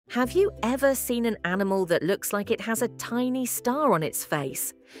Have you ever seen an animal that looks like it has a tiny star on its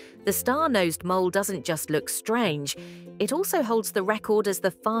face? The star-nosed mole doesn't just look strange, it also holds the record as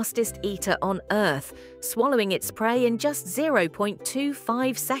the fastest eater on Earth, swallowing its prey in just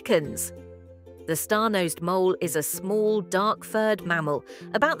 0.25 seconds. The star-nosed mole is a small, dark-furred mammal,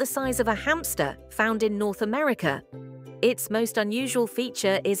 about the size of a hamster, found in North America. Its most unusual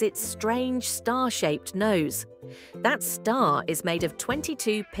feature is its strange star-shaped nose. That star is made of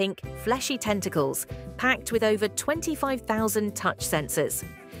 22 pink, fleshy tentacles, packed with over 25,000 touch sensors.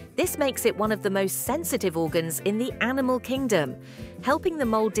 This makes it one of the most sensitive organs in the animal kingdom, helping the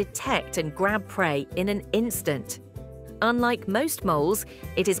mole detect and grab prey in an instant. Unlike most moles,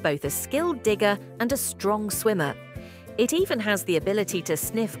 it is both a skilled digger and a strong swimmer. It even has the ability to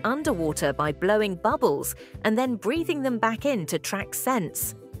sniff underwater by blowing bubbles and then breathing them back in to track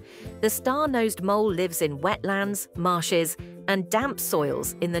scents. The star-nosed mole lives in wetlands, marshes, and damp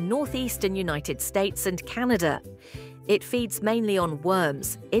soils in the northeastern United States and Canada. It feeds mainly on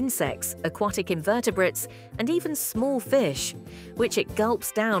worms, insects, aquatic invertebrates, and even small fish, which it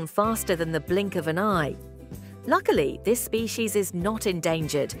gulps down faster than the blink of an eye. Luckily, this species is not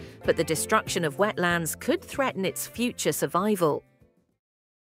endangered, but the destruction of wetlands could threaten its future survival.